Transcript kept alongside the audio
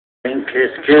Kiss,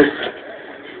 kiss.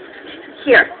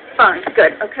 Here, fine,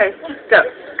 good, okay, go,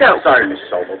 go. Sorry, Miss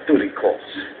Sobel. Duty calls.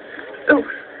 Ooh,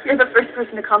 you're the first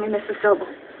person to call me Mrs. Sobel.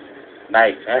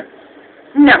 Nice, huh?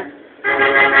 No.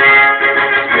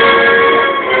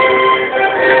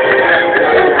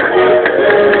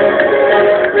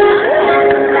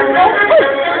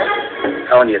 I'm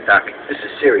telling you, Doc, this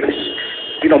is serious.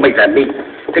 If you don't make that meet,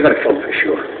 they're gonna kill him for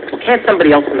sure. Well, can't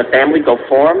somebody else in the family go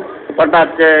for him? What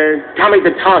about Tommy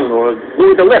the Tongue or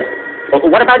Louie the Lip? Or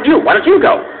what about you? Why don't you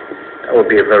go? That would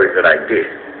be a very good idea.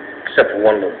 Except for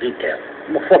one little detail.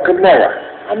 I'm a fucking moron.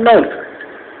 I'm known for it.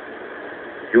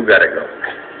 You gotta go.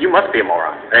 You must be a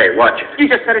moron. Hey, watch it.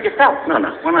 You just said it yourself. No.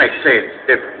 When I say it, it's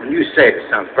different. When you say it, it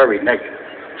sounds very negative.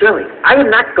 Jelly, I am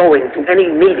not going to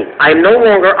any meeting. I am no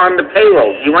longer on the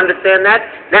payroll. You understand that?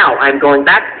 Now, I'm going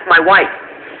back to my wife.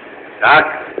 Doc?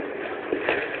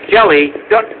 Jelly,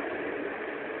 don't...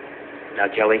 Now,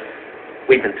 Jelly,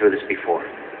 we've been through this before.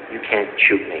 You can't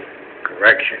shoot me.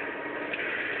 Correction.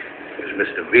 Because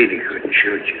Mr. Vitti couldn't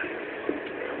shoot you.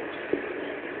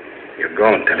 You're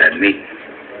going to that meeting.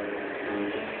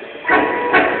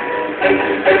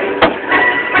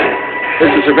 This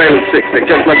is Surveillance 6. They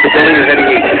just left the building and heading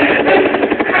east.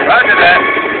 Roger that.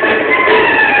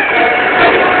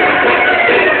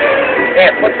 Hey,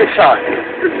 what's this on?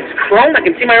 This is chrome. I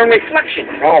can see my own reflection.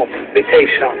 Oh, let me tell you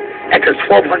something. That's a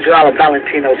 $1,200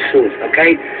 Valentino suit,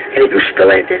 okay? And if you spill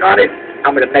anything on it,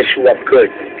 I'm going to mess you up good.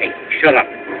 Hey, shut up.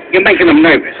 You're making him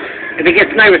nervous. If he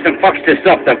gets nervous and fucks this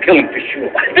up, they'll kill him for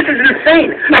sure. This is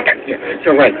insane. Yeah, it's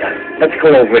all right, Doc. Let's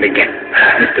go over it again.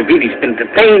 Mr. Vitti's been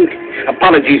detained.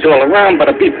 Apologies all around, but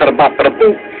a beep, but a bop, but a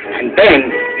boop. And then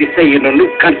you say you're the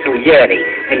new consigliere,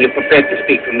 and you're prepared to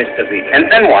speak for Mr. Vitti. And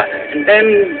then what? And then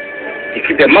you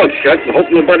keep your mouth shut and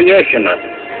hope nobody asks you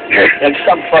nothing. That's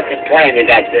some fucking plan you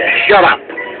got there. Shut up.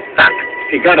 Doc,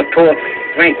 if you gotta talk,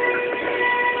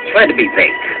 try to be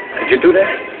vague. Could you do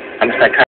that? I'm psychotic.